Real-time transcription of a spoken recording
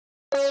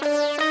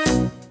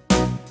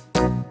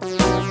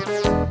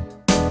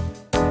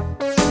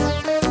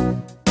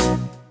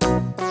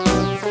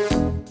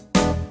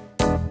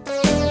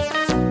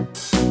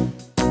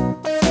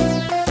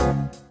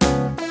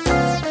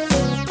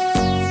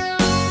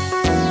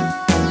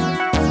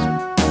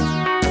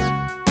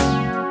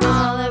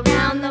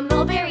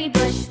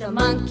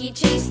monkey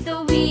chased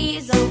the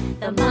weasel.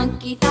 The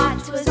monkey thought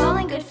 'twas all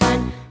in good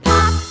fun.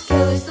 Pop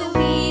goes the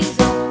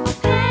weasel. A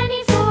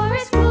penny for a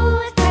spool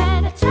of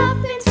thread, a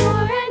tuppence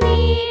for a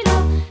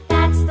needle.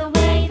 That's the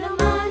way the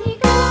money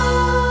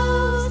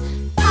goes.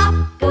 Pop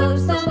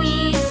goes the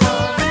weasel.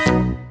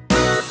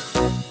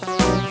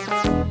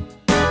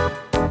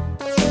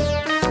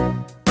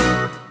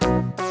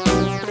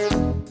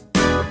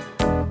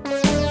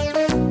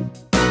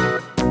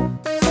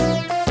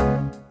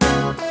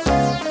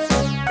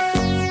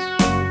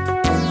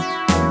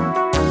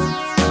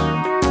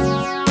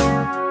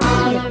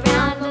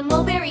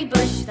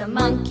 The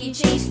monkey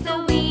chased the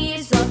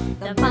weasel.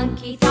 The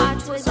monkey thought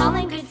 'twas all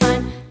in good fun.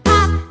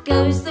 Pop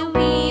goes the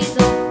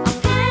weasel. A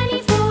penny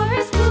for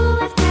a spool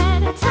of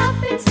thread, a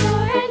tuppence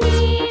for a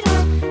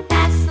needle.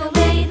 That's the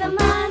way the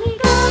money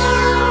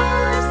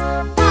goes.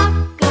 Pop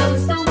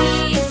goes the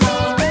weasel.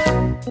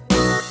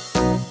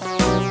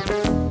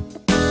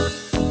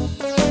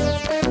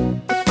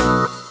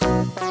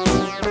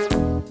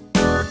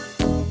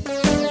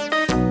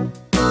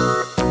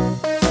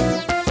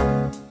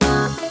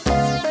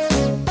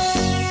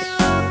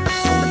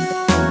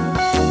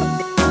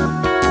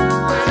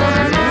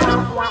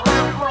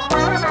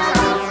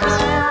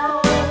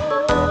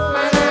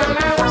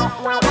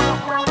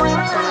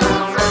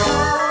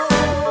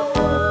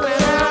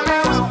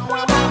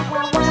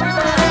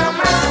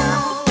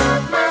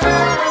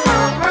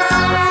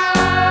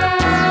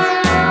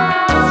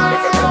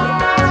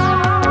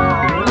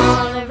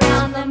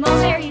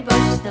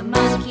 The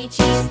monkey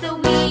chased the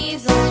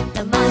weasel.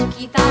 The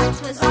monkey thought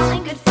 'twas all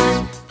in good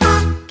fun.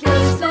 Pop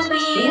goes the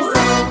weasel.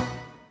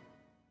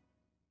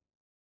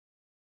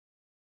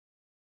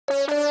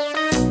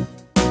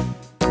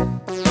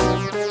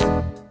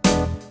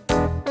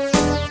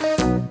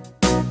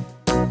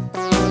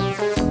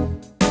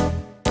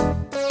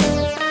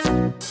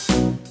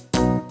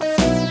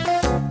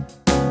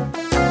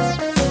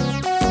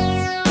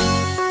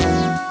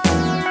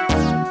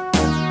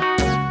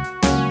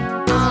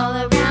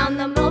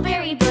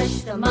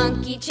 The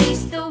monkey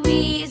chased the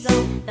weasel.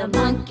 The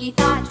monkey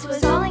thought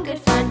 'twas all in good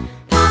fun.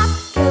 Pop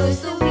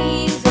goes the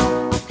weasel.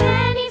 A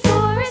penny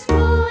for a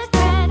spool of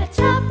thread, a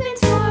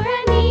tuppence for a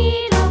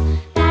needle.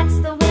 That's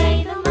the way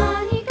the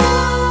money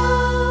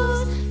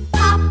goes.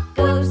 Pop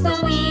goes the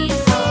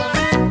weasel.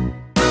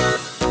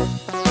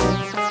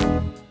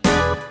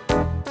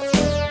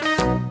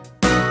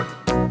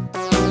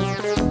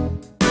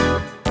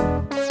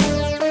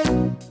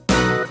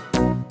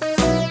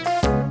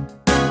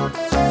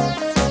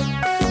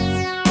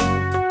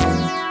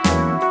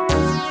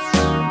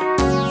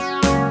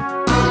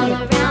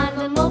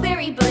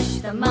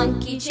 The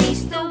monkey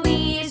chased the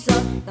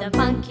weasel. The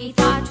monkey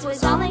thought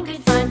 'twas all in good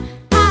fun.